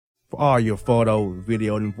all your photo,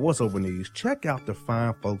 video, and voiceover needs, check out the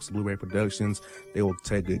fine folks at Blueberry Productions. They will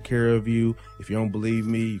take good care of you. If you don't believe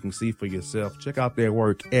me, you can see for yourself. Check out their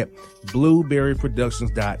work at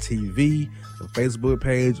blueberryproductions.tv, the Facebook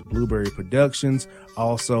page, Blueberry Productions,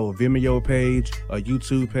 also a Vimeo page, a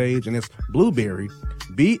YouTube page, and it's Blueberry,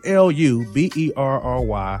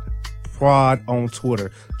 BLUBERRY, Prod on Twitter.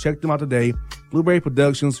 Check them out today. Blueberry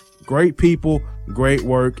Productions, great people, great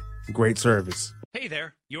work, great service. Hey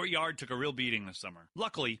there, your yard took a real beating this summer.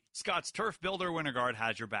 Luckily, Scott's Turf Builder Winter Guard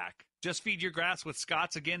has your back. Just feed your grass with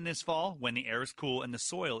Scott's again this fall when the air is cool and the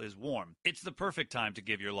soil is warm. It's the perfect time to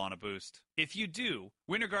give your lawn a boost. If you do,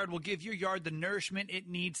 Winter Guard will give your yard the nourishment it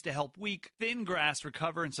needs to help weak, thin grass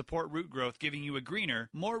recover and support root growth, giving you a greener,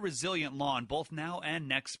 more resilient lawn both now and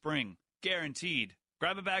next spring. Guaranteed.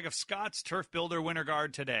 Grab a bag of Scott's Turf Builder Winter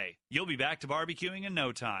Guard today. You'll be back to barbecuing in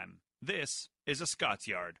no time. This is a Scott's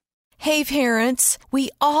Yard. Hey parents, we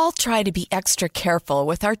all try to be extra careful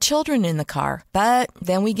with our children in the car, but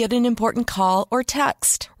then we get an important call or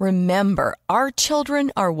text. Remember, our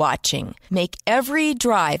children are watching. Make every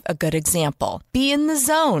drive a good example. Be in the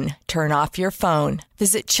zone. Turn off your phone.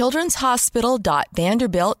 Visit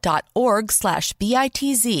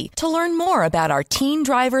childrenshospital.vanderbilt.org/BITZ to learn more about our teen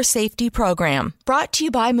driver safety program. Brought to you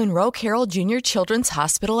by Monroe Carroll Jr. Children's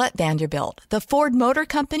Hospital at Vanderbilt, the Ford Motor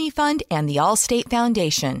Company Fund, and the Allstate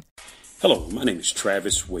Foundation. Hello, my name is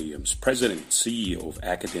Travis Williams, President and CEO of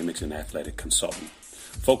Academics and Athletic Consulting,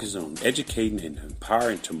 focusing on educating and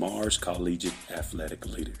empowering tomorrow's collegiate athletic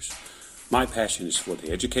leaders. My passion is for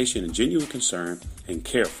the education and genuine concern and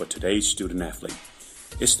care for today's student athlete.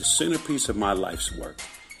 It's the centerpiece of my life's work.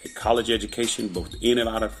 A college education, both in and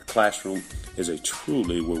out of the classroom, is a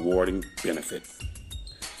truly rewarding benefit.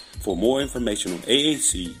 For more information on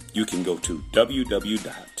AAC, you can go to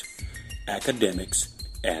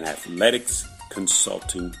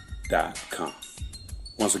www.academicsandathleticsconsulting.com.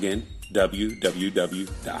 Once again,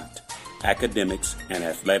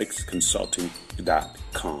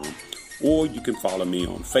 www.academicsandathleticsconsulting.com. Or you can follow me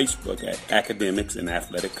on Facebook at Academics and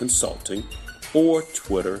Athletic Consulting, or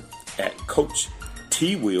Twitter at Coach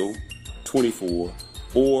TWill24,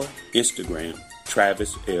 or Instagram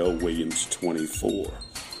Travis L. Williams 24.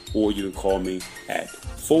 Or you can call me at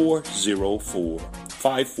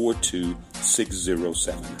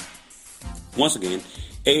 404-542-6079. Once again,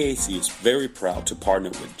 AAC is very proud to partner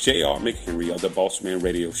with J.R. McHenry of the Bossman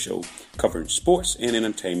Radio Show, covering sports and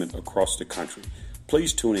entertainment across the country.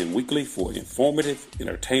 Please tune in weekly for informative,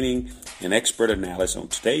 entertaining, and expert analysis on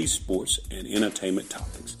today's sports and entertainment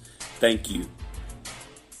topics. Thank you.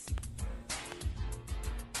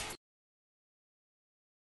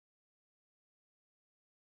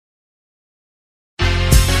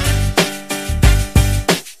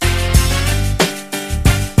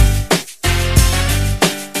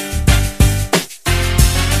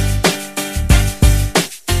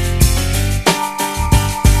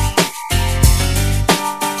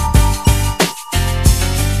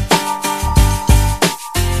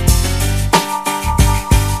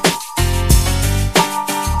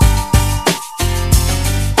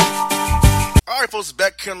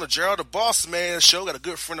 Back here on the Gerald the Bossman Show. Got a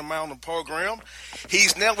good friend of mine on the program.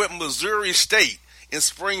 He's now with Missouri State in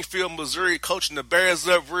Springfield, Missouri, coaching the Bears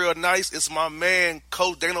up real nice. It's my man,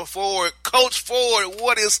 Coach Dana Ford. Coach Ford,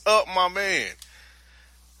 what is up, my man?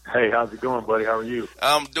 Hey, how's it going, buddy? How are you?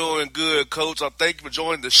 I'm doing good, Coach. Thank you for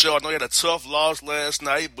joining the show. I know you had a tough loss last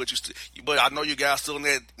night, but I know you guys still in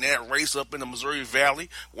that race up in the Missouri Valley.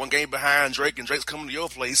 One game behind Drake, and Drake's coming to your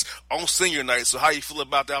place on senior night. So how you feel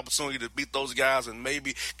about the opportunity to beat those guys and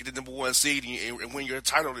maybe get the number one seed and win your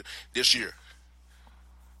title this year?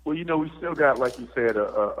 Well, we still got, like you said,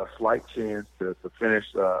 a slight chance to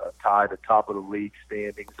finish tied at the top of the league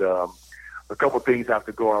standings. A couple of things have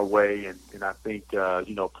to go our way, and I think,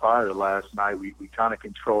 prior to last night, we kind of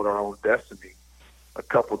controlled our own destiny a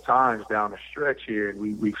couple times down the stretch here,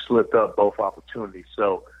 and we've slipped up both opportunities.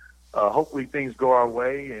 So hopefully things go our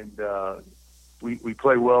way, and we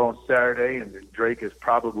play well on Saturday, and Drake is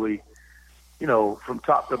probably, from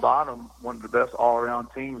top to bottom, one of the best all-around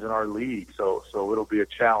teams in our league. So it'll be a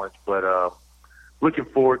challenge, but looking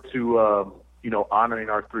forward to, honoring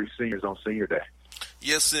our three seniors on Senior Day.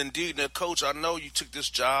 Yes, indeed. Now, Coach, I know you took this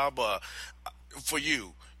job for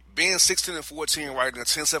you. Being 16-14 right now,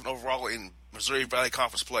 10-7 overall in Missouri Valley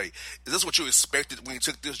Conference play, is this what you expected when you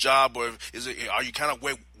took this job, or are you kind of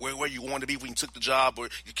where you wanted to be when you took the job, or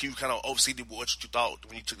you kind of overseed what you thought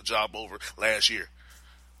when you took the job over last year?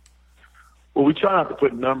 Well, we try not to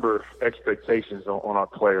put number expectations on our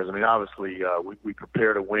players. I mean, obviously, we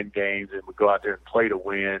prepare to win games, and we go out there and play to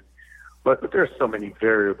win. But there are so many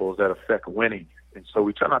variables that affect winning. And so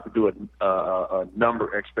we try not to do a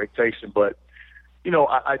number expectation. But,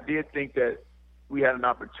 I did think that we had an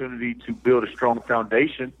opportunity to build a strong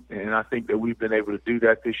foundation, and I think that we've been able to do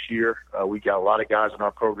that this year. We got a lot of guys in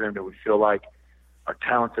our program that we feel like are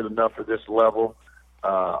talented enough for this level,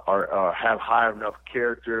 have high enough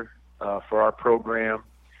character for our program.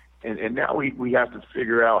 And now we have to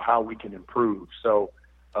figure out how we can improve. So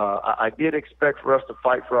I did expect for us to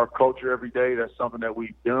fight for our culture every day. That's something that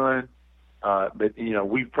we've done. But,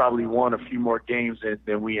 we've probably won a few more games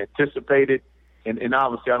than we anticipated. And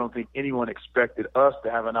obviously I don't think anyone expected us to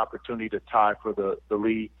have an opportunity to tie for the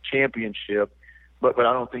league championship. But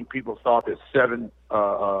I don't think people thought that seven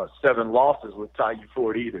losses would tie you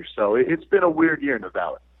for it either. So it's been a weird year in the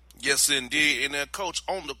Valley. Yes, indeed. And, Coach,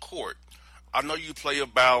 on the court, I know you play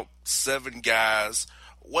about 7 guys.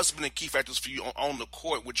 What's been the key factors for you on the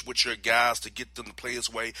court with your guys to get them to play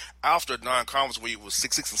this way after non-conference where you was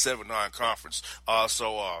 6-7 non-conference?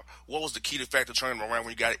 So what was the key factor turning around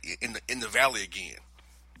when you got it in the Valley again?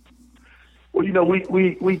 Well,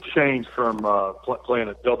 we changed from playing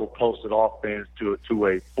a double-posted offense to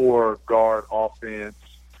a 4-guard offense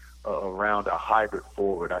around a hybrid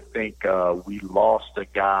forward. I think we lost a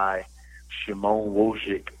guy, Shimon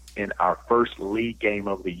Wojcik, in our first league game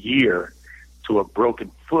of the year to a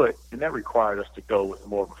broken foot, and that required us to go with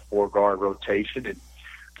more of a 4-guard rotation. And,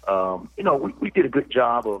 we did a good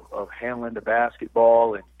job of handling the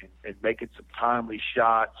basketball and making some timely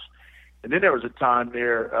shots. And then there was a time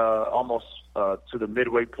there almost to the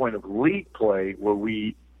midway point of league play where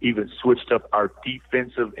we even switched up our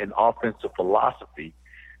defensive and offensive philosophy.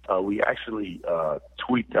 We actually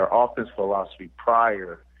tweaked our offense philosophy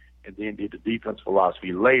prior and then did the defense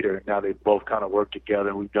philosophy later. Now they both kind of work together,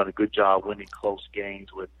 and we've done a good job winning close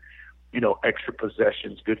games with, extra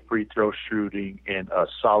possessions, good free throw shooting, and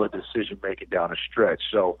solid decision-making down the stretch.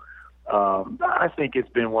 So I think it's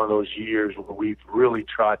been one of those years where we've really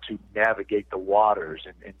tried to navigate the waters,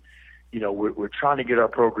 and we're trying to get our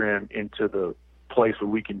program into the place where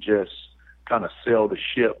we can just kind of sail the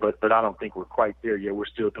ship, but I don't think we're quite there yet. We're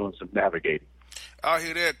still doing some navigating. I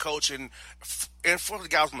hear that, Coach. And for the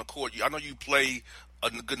guys on the court, I know you play a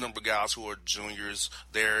good number of guys who are juniors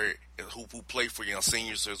there who play for you,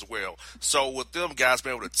 seniors as well. So with them guys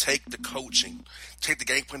being able to take the coaching, take the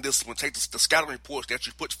game plan discipline, take the scouting reports that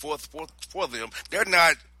you put forth for them, they're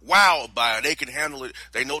not wowed by it. They can handle it.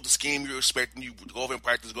 They know the scheme you're expecting you to go over and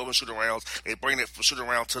practice, go over and shoot arounds. They bring that shoot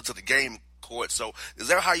around to the game court. So is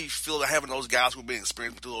that how you feel having those guys who've been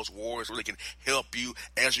experienced through those wars really can help you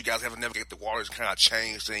as you guys have to navigate the waters and kind of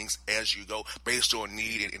change things as you go based on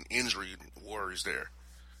need and injury worries there?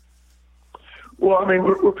 Well, I mean,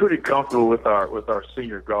 we're pretty comfortable with our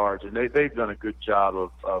senior guards, and they've done a good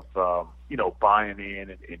job of buying in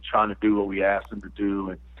and trying to do what we asked them to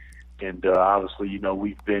do, and obviously,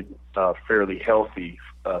 we've been fairly healthy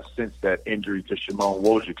since that injury to Shimon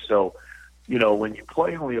Wojcik. So, when you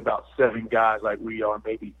play only about 7 guys like we are,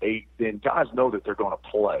 maybe 8, then guys know that they're going to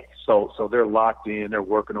play. So they're locked in, they're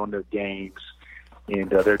working on their games, and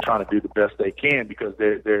they're trying to do the best they can because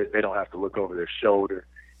they don't have to look over their shoulder.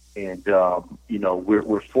 And,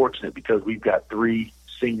 we're fortunate because we've got 3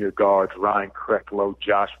 senior guards, Ryan Krecklow,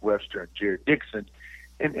 Josh Webster, and Jared Dixon.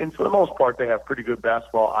 And for the most part, they have pretty good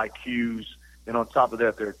basketball IQs. And on top of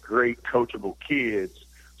that, they're great coachable kids.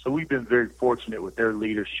 So we've been very fortunate with their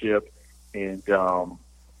leadership. And,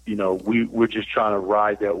 we're just trying to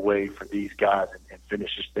ride that wave for these guys and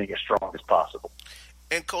finish this thing as strong as possible.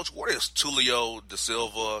 And, Coach, what is Tulio Da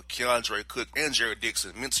Silva, Keandre Cook, and Jared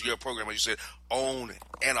Dixon meant to your program, as you said, on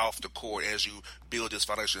and off the court as you build this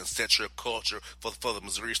foundation and set your culture for the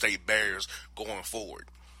Missouri State Bears going forward?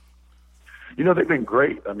 They've been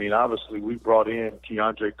great. I mean, obviously, we brought in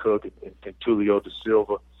Keandre Cook and Tulio Da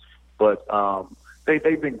Silva, but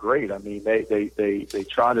they've been great. I mean, they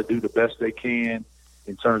try to do the best they can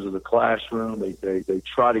in terms of the classroom. They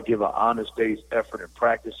try to give an honest day's effort in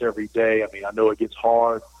practice every day. I mean, I know it gets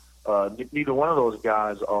hard. Neither one of those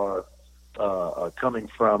guys are coming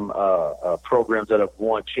from programs that have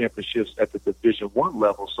won championships at the Division I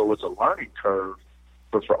level, so it's a learning curve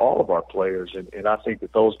for all of our players. And I think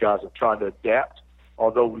that those guys have tried to adapt,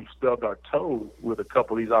 although we've stubbed our toe with a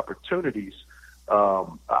couple of these opportunities.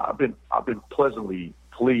 I've been pleasantly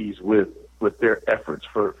pleased with their efforts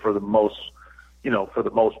for the most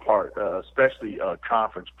part, especially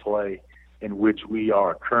conference play, in which we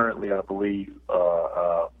are currently, I believe,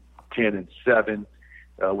 10-7,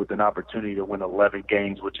 with an opportunity to win 11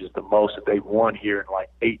 games, which is the most that they've won here in like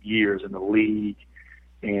 8 years in the league.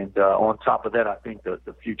 And on top of that, I think the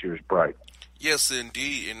future is bright. Yes,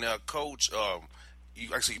 indeed. And Coach, you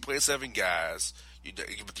played 7 guys.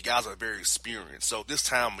 but the guys are very experienced. So this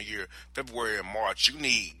time of year, February and March, you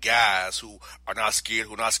need guys who are not scared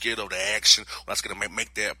of the action, who are not scared to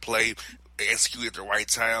make that play, execute at the right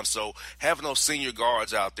time. So having those senior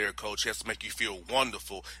guards out there, Coach, has to make you feel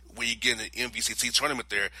wonderful when you get in the MVCT tournament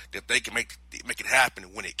there, that they can make it happen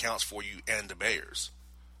when it counts for you and the Bears.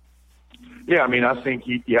 Yeah, I mean, I think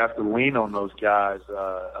you have to lean on those guys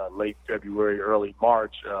late February, early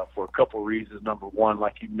March for a couple of reasons. Number one,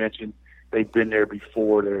 like you mentioned, they've been there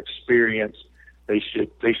before. They're experienced. They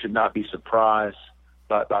should not be surprised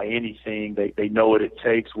by anything. They know what it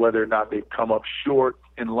takes, whether or not they've come up short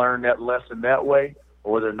and learned that lesson that way,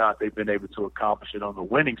 or whether or not they've been able to accomplish it on the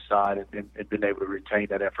winning side and been able to retain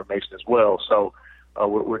that information as well. So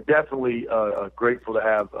we're definitely grateful to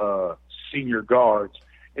have senior guards.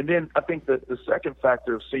 And then I think that the second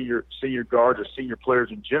factor of senior guards or senior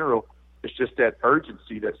players in general is just that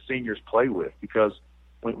urgency that seniors play with. Because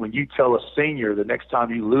when you tell a senior the next time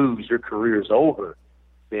you lose, your career is over,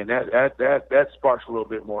 then that sparks a little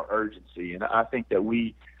bit more urgency. And I think that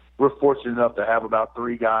we're fortunate enough to have about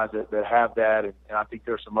 3 guys that have that, and I think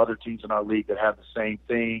there's some other teams in our league that have the same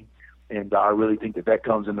thing. And I really think that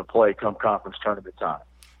comes into play come conference tournament time.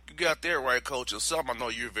 You got there right, Coach. And something I know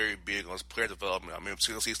you're very big on is player development. I mean,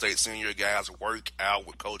 Tennessee State senior guys work out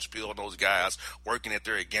with Coach Bill and those guys working at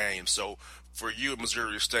their games. So for you at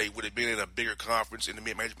Missouri State, would it be in a bigger conference in the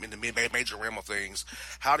mid-major realm of things?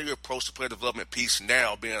 How do you approach the player development piece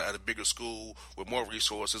now, being at a bigger school with more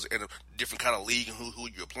resources and a different kind of league and who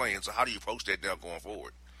you're playing? So how do you approach that now going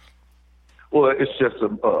forward? Well, it's just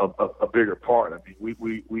a bigger part. I mean,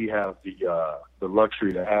 we have the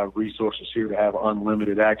luxury to have resources here, to have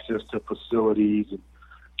unlimited access to facilities and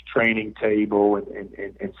training table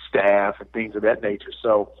and staff and things of that nature.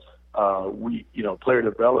 So player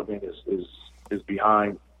development is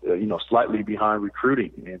behind, slightly behind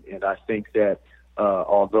recruiting, and I think that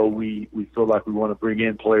although we feel like we want to bring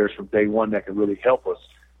in players from day one that can really help us,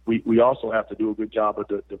 we also have to do a good job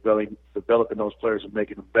of developing those players and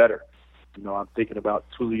making them better. I'm thinking about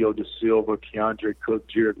Tulio Da Silva, Keandre Cook,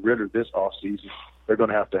 Jared Ritter this offseason. They're going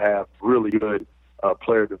to have really good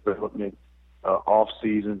player development off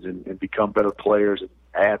seasons and become better players and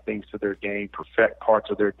add things to their game, perfect parts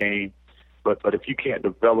of their game. But if you can't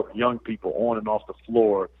develop young people on and off the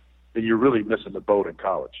floor, then you're really missing the boat in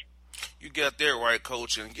college. You got there right,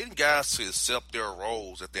 Coach, and getting guys to accept their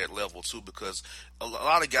roles at that level too, because a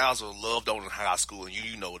lot of guys are loved on in high school, and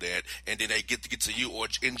you know that, and then they get to you, or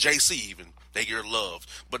in JC even, they get loved,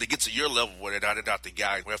 but they get to your level where they're not the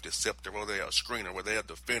guy who have to accept it, whether they're a screener, whether they're a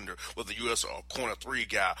defender, whether you're a corner 3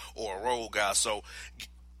 guy or a role guy. So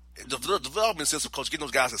the development system, Coach, getting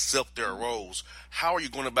those guys to accept their roles. How are you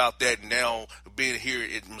going about that now, being here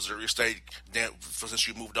at Missouri State, since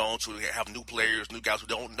you moved on to have new players, new guys who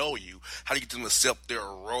don't know you? How do you get them to accept their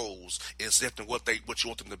roles and accepting what you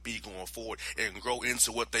want them to be going forward and grow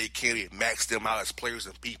into what they can and max them out as players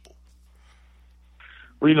and people?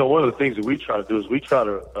 Well, one of the things that we try to do is we try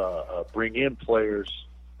to bring in players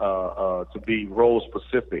to be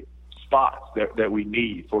role-specific spots that we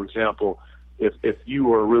need. For example, if you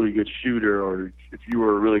were a really good shooter or if you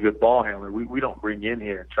were a really good ball handler, we don't bring in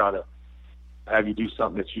here and try to have you do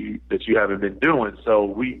something that you haven't been doing. So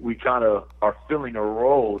we kind of are filling a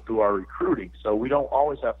role through our recruiting. So we don't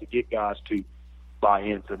always have to get guys to buy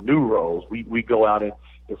into new roles. We go out and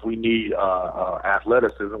if we need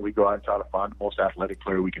athleticism, we go out and try to find the most athletic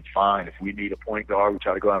player we can find. If we need a point guard, we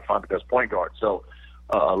try to go out and find the best point guard. So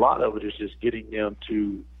a lot of it is just getting them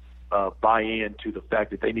to buy into the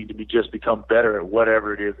fact that they need to become better at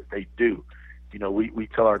whatever it is that they do. We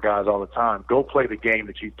tell our guys all the time, go play the game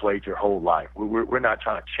that you've played your whole life. We're not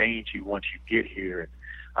trying to change you once you get here. And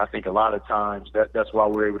I think a lot of times that's why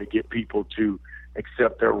we're able to get people to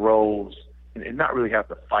accept their roles and not really have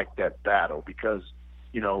to fight that battle because,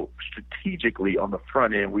 strategically on the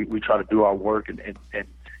front end, we try to do our work and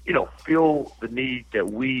feel the need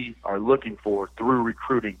that we are looking for through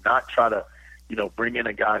recruiting, not try to bring in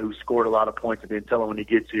a guy who scored a lot of points and then tell him when he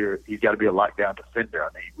gets here he's got to be a lockdown defender. I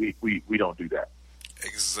mean, we don't do that.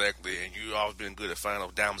 Exactly, and you've always been good at finding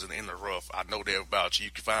those diamonds in the rough. I know that about you.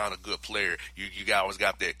 You can find a good player. You always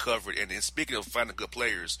got that covered. And then speaking of finding good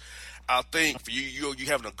players, I think for you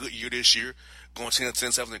having a good year this year, going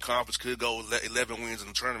 10-7 in the conference, could go 11 wins in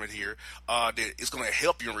the tournament here. That it's going to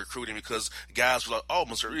help you in recruiting because guys are like, oh,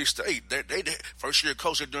 Missouri State, they first year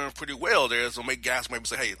coach, they're doing pretty well there. So make guys maybe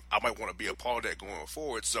say, hey, I might want to be a part of that going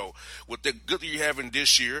forward. So with the good that you're having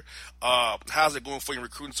this year, how's it going for you in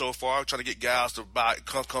recruiting so far? Trying to get guys to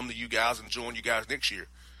come to you guys and join you guys next year.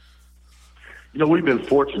 We've been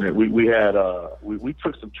fortunate. We had we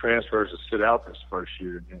took some transfers to sit out this first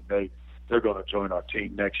year, and they're going to join our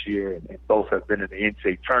team next year, and both have been in the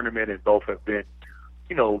NCAA tournament, and both have been,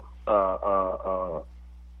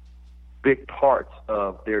 big parts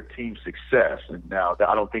of their team's success. And now,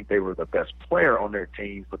 I don't think they were the best player on their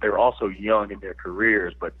teams, but they were also young in their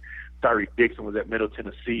careers. But Tyree Dixon was at Middle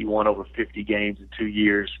Tennessee, won over 50 games in 2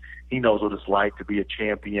 years. He knows what it's like to be a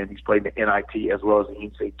champion. He's played in the NIT as well as the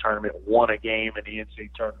NCAA tournament, won a game in the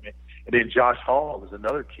NCAA tournament. And then Josh Hall is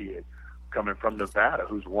another kid coming from Nevada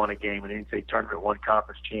who's won a game in the NCAA tournament, won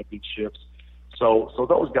conference championships. So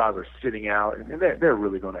those guys are sitting out, and they're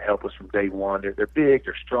really going to help us from day one. They're big,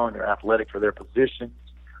 they're strong, they're athletic for their positions.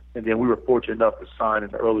 And then we were fortunate enough to sign in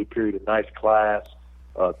the early period a nice class,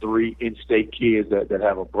 3 in-state kids that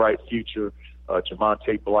have a bright future,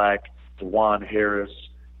 Jamonte Black, DeJuan Harris,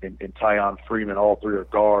 and Tyon Freeman. All 3 are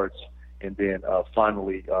guards. And then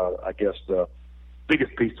finally, I guess the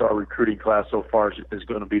biggest piece to our recruiting class so far is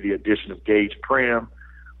going to be the addition of Gage Prim,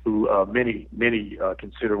 who many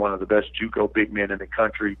consider one of the best JUCO big men in the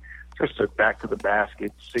country. Just a back to the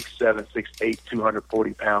basket, 6'7", 6'8",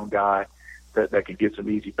 240-pound guy that can get some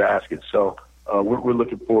easy baskets. So we're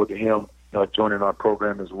looking forward to him joining our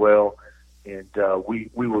program as well. And we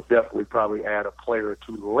will definitely probably add a player or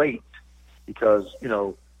two late because,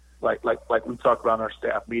 like we talked about in our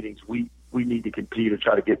staff meetings, we need to continue to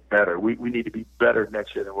try to get better. We need to be better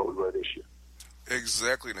next year than what we were this year.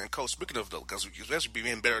 Exactly. And, Coach, speaking of, because you especially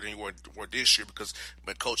being better than you were this year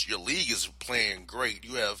but, Coach, your league is playing great.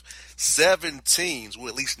 You have 7 teams with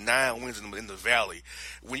at least 9 wins in the Valley.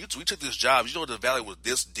 When we took this job, the Valley was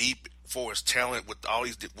this deep for its talent with all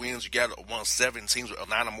these wins. You got 7 teams with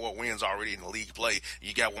 9 or more wins already in the league play.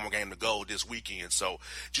 You got one more game to go this weekend. So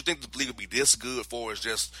do you think the league will be this good for us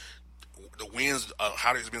just the wins,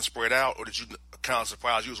 how they've been spread out, or did you kind of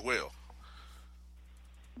surprise you as well?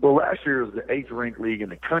 Well, last year was the 8th ranked league in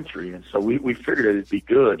the country, and so we figured it'd be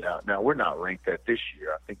good. Now we're not ranked at this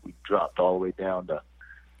year. I think we dropped all the way down to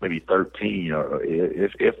maybe 13, or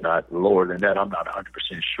if not lower than that. I'm not 100%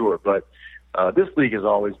 sure. But this league has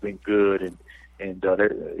always been good, and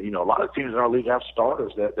a lot of teams in our league have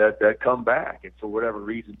starters that come back, and for whatever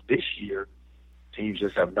reason this year, teams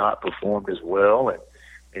just have not performed as well, and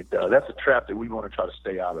that's a trap that we want to try to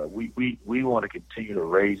stay out of. We want to continue to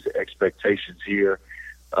raise the expectations here.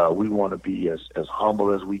 We want to be as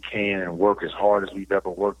humble as we can and work as hard as we've ever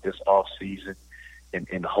worked this off season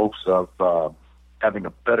in hopes of having a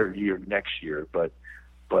better year next year. But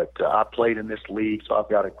I played in this league, so I've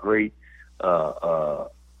got a great amount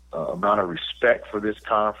of respect for this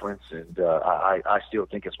conference, and I still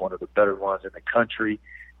think it's one of the better ones in the country.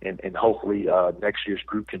 And hopefully next year's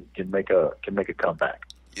group can make a comeback.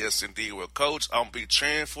 Yes, indeed. Well, Coach, I'm going to be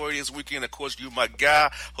cheering for you this weekend. Of course, you my guy.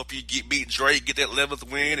 Hope you beat Drake, get that 11th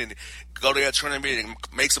win, and go to that tournament and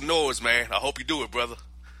make some noise, man. I hope you do it, brother.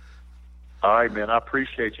 All right, man. I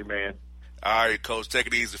appreciate you, man. All right, Coach. Take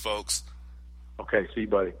it easy, folks. Okay, see you,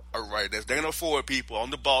 buddy. All right, that's Dana Ford, people, on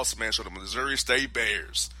the Bossman Show, the Missouri State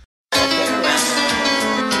Bears. Round and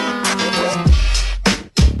round,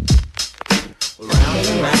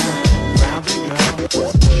 round and round.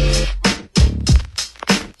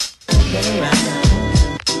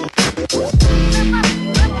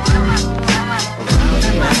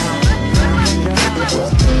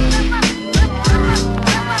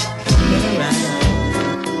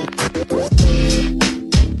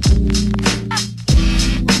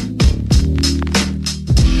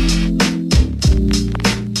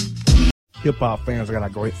 Hip-hop fans, I got a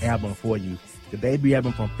great album for you. The debut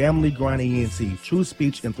album from Family Grind ENT, True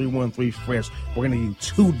Speech and 313 Fresh. We're going to give you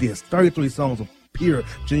 2 discs, 33 songs of pure,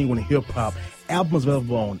 genuine hip-hop. Albums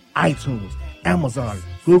available on iTunes, Amazon,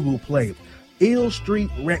 Google Play,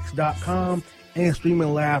 illstreetrex.com, and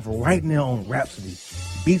streaming live right now on Rhapsody,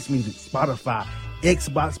 Beats Music, Spotify,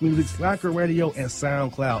 Xbox Music, Slacker Radio, and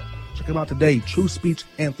SoundCloud. Check them out today. True Speech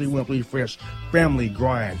and 313 Fresh. Family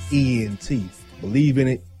Grind ENT. Believe in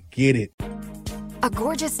it. Get it. A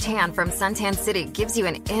gorgeous tan from Suntan City gives you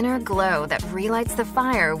an inner glow that relights the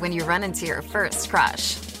fire when you run into your first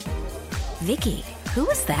crush. Vicky, who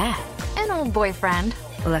was that? An old boyfriend.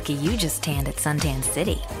 Lucky you just tanned at Suntan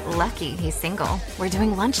City. Lucky he's single. We're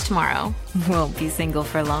doing lunch tomorrow. Won't be single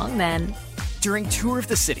for long then. During Tour of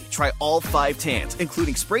the City, try all 5 tans,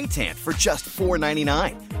 including spray tan, for just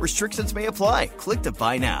 $4.99. Restrictions may apply. Click to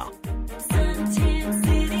buy now. Suntan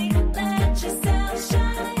City, let yourself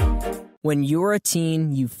shine. When you're a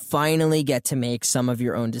teen, you finally get to make some of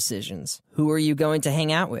your own decisions. Who are you going to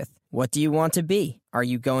hang out with? What do you want to be? Are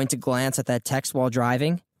you going to glance at that text while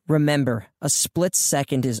driving? Remember, a split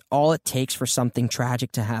second is all it takes for something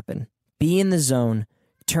tragic to happen. Be in the zone.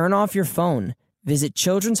 Turn off your phone. Visit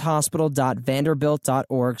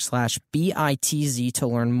childrenshospital.vanderbilt.org/BITZ to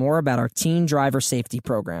learn more about our teen driver safety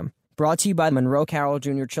program. Brought to you by Monroe Carroll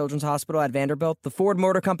Jr. Children's Hospital at Vanderbilt, the Ford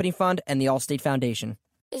Motor Company Fund, and the Allstate Foundation.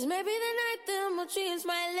 It's maybe the night that my dreams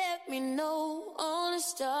might let me know. All the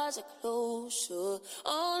stars are closer.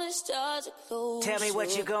 All the stars are closer. Tell me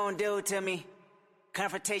what you gonna do to me.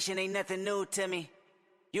 Confrontation ain't nothing new to me.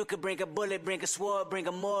 You could bring a bullet, bring a sword, bring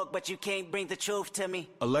a morgue, but you can't bring the truth to me.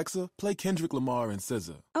 Alexa, play Kendrick Lamar and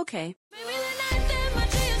SZA. Okay. Maybe the night that my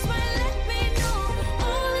dreams might let me know.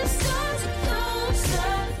 All the stars are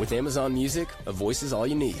closer. With Amazon Music, a voice is all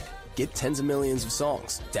you need. Get tens of millions of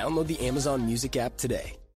songs. Download the Amazon Music app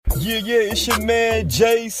today. Yeah, it's your man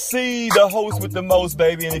JC, the host with the most,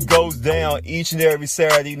 baby, and it goes down each and every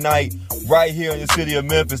Saturday night right here in the city of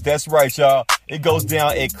Memphis. That's right, y'all. It goes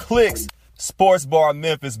down at Clicks Sports Bar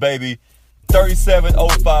Memphis, baby.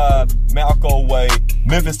 3705 Malco Way,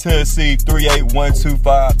 Memphis, Tennessee,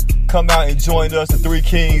 38125. Come out and join us, the Three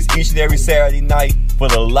Kings, each and every Saturday night for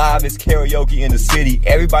the livest karaoke in the city.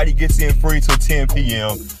 Everybody gets in free till 10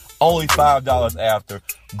 p.m. Only $5 after.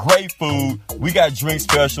 Great food. We got drink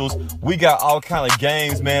specials. We got all kind of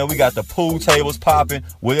games, man. We got the pool tables popping.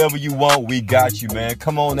 Whatever you want, we got you, man.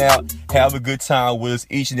 Come on out. Have a good time with us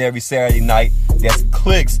each and every Saturday night. That's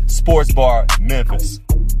Clicks Sports Bar, Memphis.